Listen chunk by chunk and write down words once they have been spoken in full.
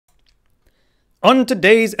On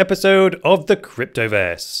today's episode of the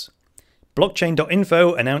Cryptoverse,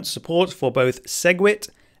 Blockchain.info announced support for both Segwit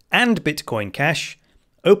and Bitcoin Cash,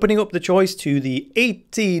 opening up the choice to the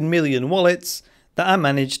 18 million wallets that are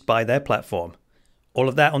managed by their platform. All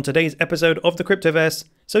of that on today's episode of the Cryptoverse,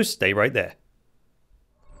 so stay right there.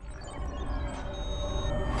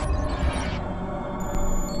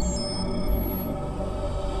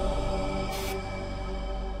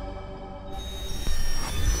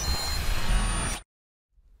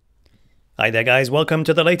 Hi there guys, welcome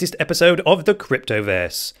to the latest episode of the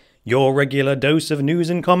Cryptoverse, your regular dose of news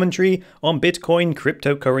and commentary on Bitcoin,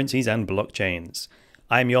 cryptocurrencies and blockchains.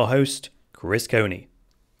 I'm your host, Chris Coney.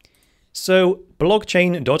 So,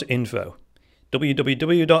 Blockchain.info,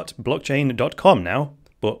 www.blockchain.com now,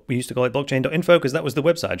 but we used to call it Blockchain.info because that was the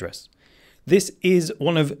website address. This is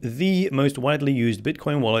one of the most widely used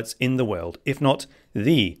Bitcoin wallets in the world, if not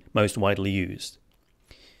the most widely used.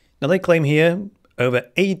 Now they claim here over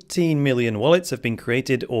 18 million wallets have been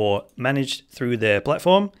created or managed through their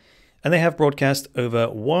platform, and they have broadcast over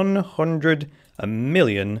 100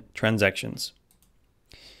 million transactions.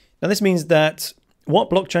 Now this means that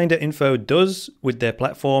what Blockchain.info does with their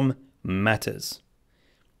platform matters.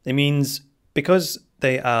 It means because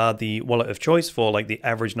they are the wallet of choice for like the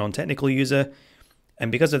average non-technical user,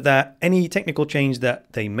 and because of that, any technical change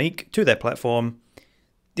that they make to their platform,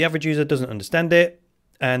 the average user doesn't understand it.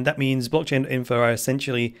 And that means Blockchain.info are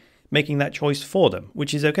essentially making that choice for them,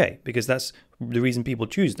 which is okay, because that's the reason people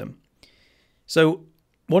choose them. So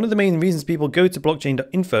one of the main reasons people go to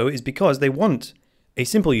Blockchain.info is because they want a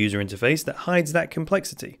simple user interface that hides that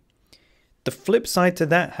complexity. The flip side to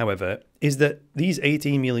that, however, is that these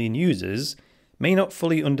 18 million users may not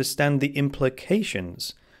fully understand the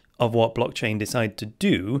implications of what blockchain decide to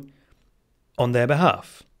do on their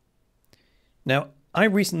behalf. Now, I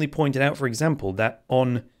recently pointed out, for example, that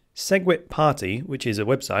on Segwit Party, which is a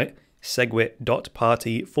website,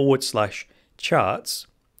 segwit.party/charts,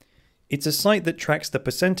 it's a site that tracks the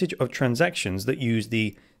percentage of transactions that use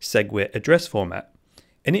the Segwit address format.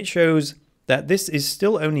 And it shows that this is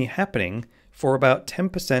still only happening for about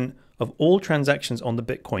 10% of all transactions on the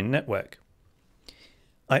Bitcoin network.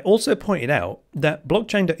 I also pointed out that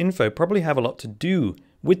Blockchain.info probably have a lot to do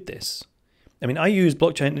with this. I mean, I use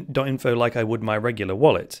Blockchain.info like I would my regular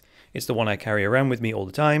wallet. It's the one I carry around with me all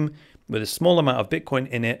the time, with a small amount of Bitcoin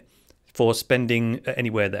in it for spending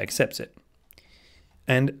anywhere that accepts it.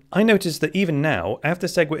 And I noticed that even now, after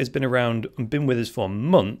Segwit has been around and been with us for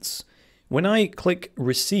months, when I click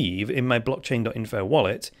receive in my Blockchain.info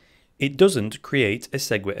wallet, it doesn't create a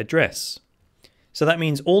Segwit address. So that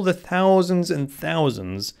means all the thousands and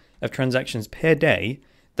thousands of transactions per day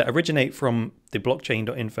that originate from the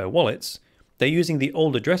Blockchain.info wallets, they're using the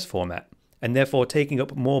old address format and therefore taking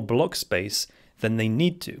up more block space than they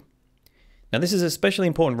need to. Now this is especially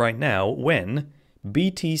important right now when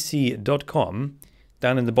BTC.com,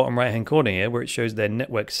 down in the bottom right hand corner here where it shows their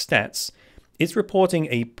network stats, is reporting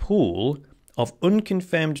a pool of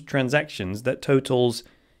unconfirmed transactions that totals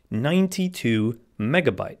 92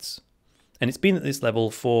 megabytes. And it's been at this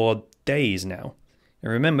level for days now.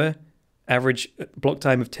 And remember, average block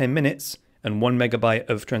time of 10 minutes and 1 megabyte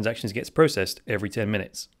of transactions gets processed every 10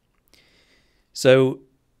 minutes. So,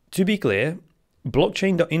 to be clear,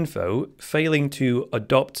 Blockchain.info failing to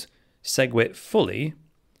adopt Segwit fully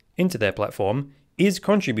into their platform is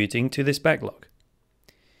contributing to this backlog.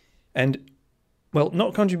 And, well,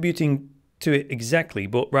 not contributing to it exactly,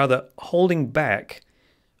 but rather holding back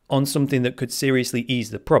on something that could seriously ease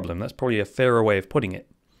the problem. That's probably a fairer way of putting it.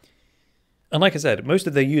 And like I said, most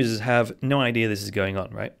of their users have no idea this is going on,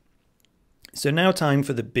 right? So now time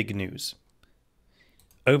for the big news.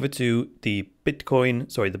 Over to the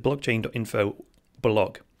Blockchain.info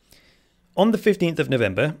blog. On the 15th of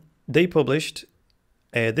November, they published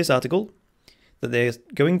this article that they're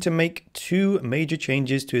going to make two major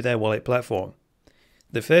changes to their wallet platform.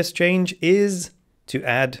 The first change is to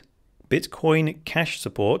add Bitcoin Cash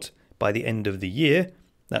support by the end of the year.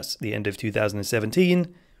 That's the end of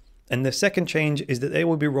 2017. And the second change is that they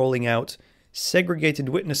will be rolling out segregated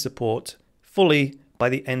witness support fully by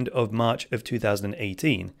the end of March of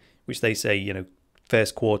 2018, which they say,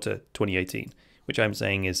 first quarter 2018, which I'm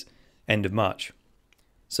saying is end of March.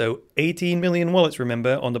 So 18 million wallets,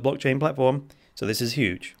 remember, on the blockchain platform. So this is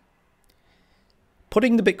huge.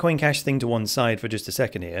 Putting the Bitcoin Cash thing to one side for just a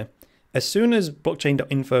second here, as soon as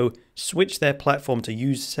Blockchain.info switch their platform to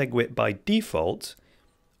use Segwit by default,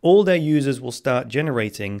 all their users will start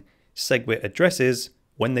generating Segwit addresses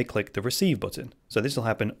when they click the receive button. So this will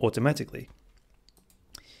happen automatically.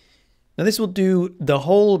 Now this will do the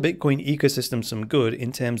whole Bitcoin ecosystem some good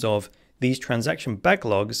in terms of these transaction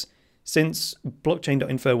backlogs since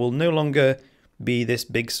Blockchain.info will no longer be this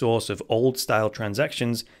big source of old-style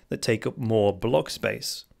transactions that take up more block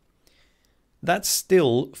space. That's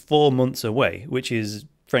still 4 months away, which is,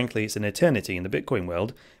 frankly, it's an eternity in the Bitcoin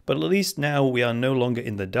world, but at least now we are no longer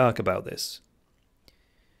in the dark about this.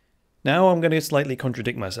 Now I'm going to slightly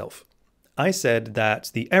contradict myself. I said that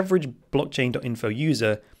the average Blockchain.info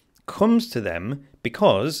user comes to them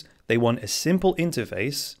because they want a simple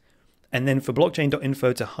interface and then for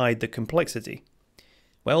Blockchain.info to hide the complexity.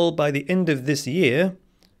 Well, by the end of this year,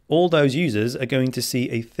 all those users are going to see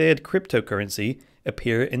a third cryptocurrency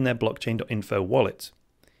appear in their Blockchain.info wallet.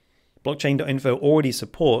 Blockchain.info already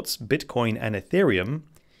supports Bitcoin and Ethereum,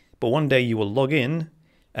 but one day you will log in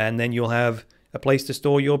and then you'll have a place to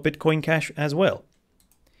store your Bitcoin Cash as well.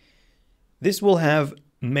 This will have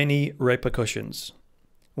many repercussions.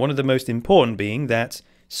 One of the most important being that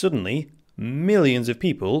suddenly millions of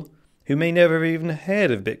people who may never have even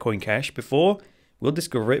heard of Bitcoin Cash before will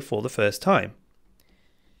discover it for the first time.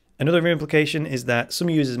 Another implication is that some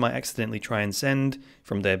users might accidentally try and send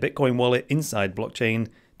from their Bitcoin wallet inside blockchain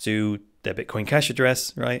to their Bitcoin Cash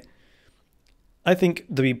address, right? I think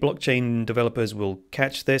the blockchain developers will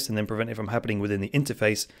catch this and then prevent it from happening within the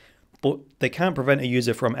interface, but they can't prevent a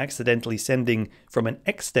user from accidentally sending from an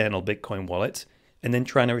external Bitcoin wallet and then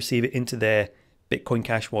trying to receive it into their Bitcoin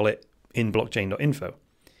Cash wallet in Blockchain.info.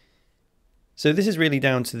 So this is really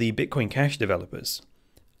down to the Bitcoin Cash developers.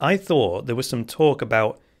 I thought there was some talk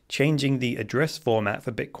about changing the address format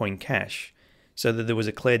for Bitcoin Cash so that there was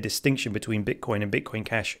a clear distinction between Bitcoin and Bitcoin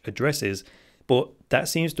Cash addresses, but that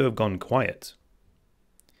seems to have gone quiet.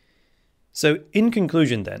 So in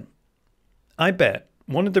conclusion then, I bet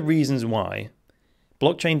one of the reasons why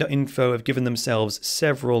Blockchain.info have given themselves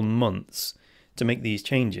several months to make these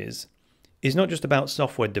changes is not just about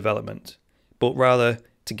software development, but rather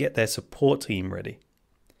to get their support team ready.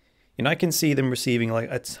 And I can see them receiving like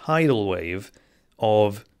a tidal wave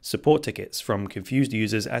of support tickets from confused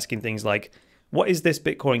users asking things like, what is this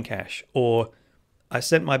Bitcoin Cash? Or I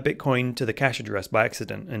sent my Bitcoin to the cash address by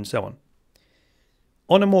accident, and so on.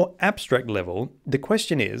 On a more abstract level, the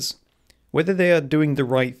question is whether they are doing the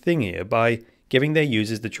right thing here by giving their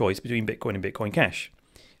users the choice between Bitcoin and Bitcoin Cash.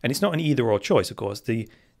 And it's not an either or choice, of course. The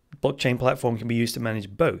blockchain platform can be used to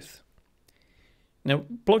manage both. Now,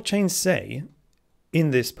 blockchains say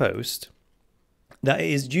in this post that it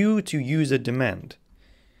is due to user demand.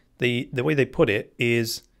 The way they put it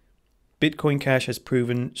is Bitcoin Cash has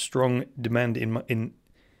proven strong demand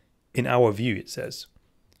in our view, it says.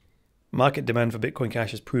 Market demand for Bitcoin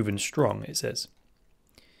Cash has proven strong, it says.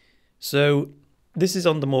 So this is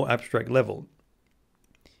on the more abstract level.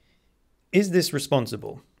 Is this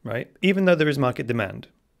responsible, right? Even though there is market demand,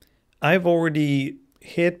 I've already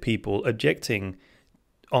heard people objecting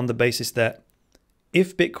on the basis that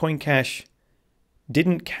if Bitcoin Cash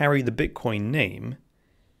didn't carry the Bitcoin name,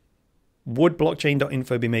 would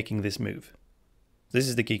Blockchain.info be making this move? This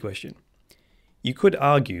is the key question. You could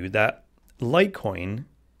argue that Litecoin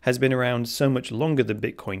has been around so much longer than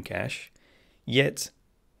Bitcoin Cash, yet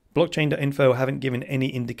Blockchain.info haven't given any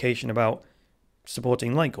indication about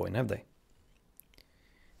supporting Litecoin, have they?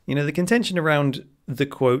 You know, the contention around the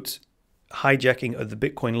quote, hijacking of the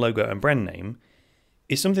Bitcoin logo and brand name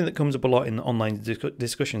is something that comes up a lot in online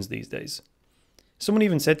discussions these days. Someone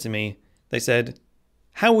even said to me, they said,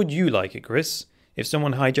 how would you like it, Chris, if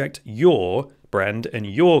someone hijacked your brand and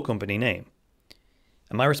your company name?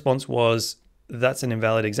 And my response was, that's an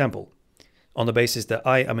invalid example, on the basis that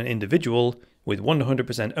I am an individual with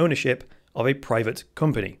 100% ownership of a private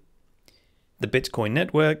company. The Bitcoin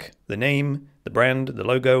network, the name, the brand, the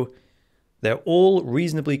logo, they're all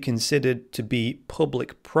reasonably considered to be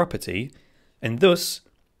public property and thus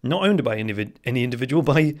not owned by any individual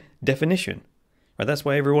by definition. Right? That's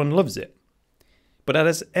why everyone loves it. But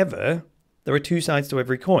as ever, there are two sides to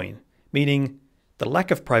every coin, meaning the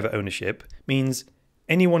lack of private ownership means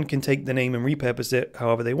anyone can take the name and repurpose it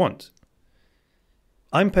however they want.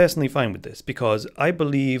 I'm personally fine with this because I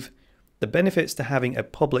believe the benefits to having a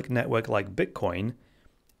public network like Bitcoin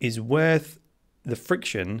is worth the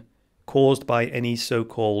friction caused by any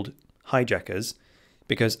so-called hijackers,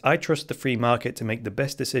 because I trust the free market to make the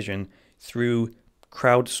best decision through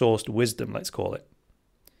crowdsourced wisdom, let's call it.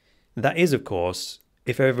 That is, of course,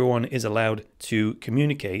 if everyone is allowed to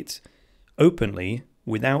communicate openly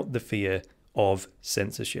without the fear of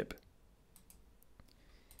censorship.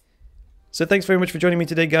 So thanks very much for joining me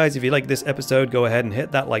today, guys. If you like this episode, go ahead and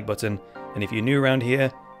hit that like button. And if you're new around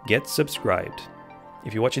here, get subscribed.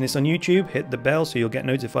 If you're watching this on YouTube, hit the bell so you'll get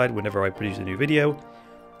notified whenever I produce a new video.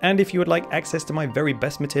 And if you would like access to my very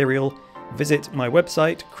best material, visit my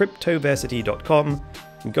website, cryptoversity.com,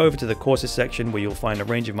 and go over to the courses section where you'll find a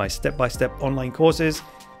range of my step-by-step online courses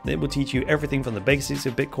that will teach you everything from the basics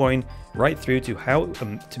of Bitcoin right through to how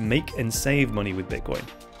to make and save money with Bitcoin.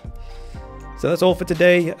 So that's all for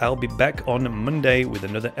today. I'll be back on Monday with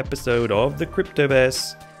another episode of the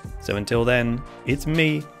Cryptoverse. So until then, it's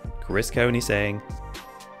me, Chris Coney, saying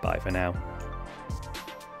bye for now.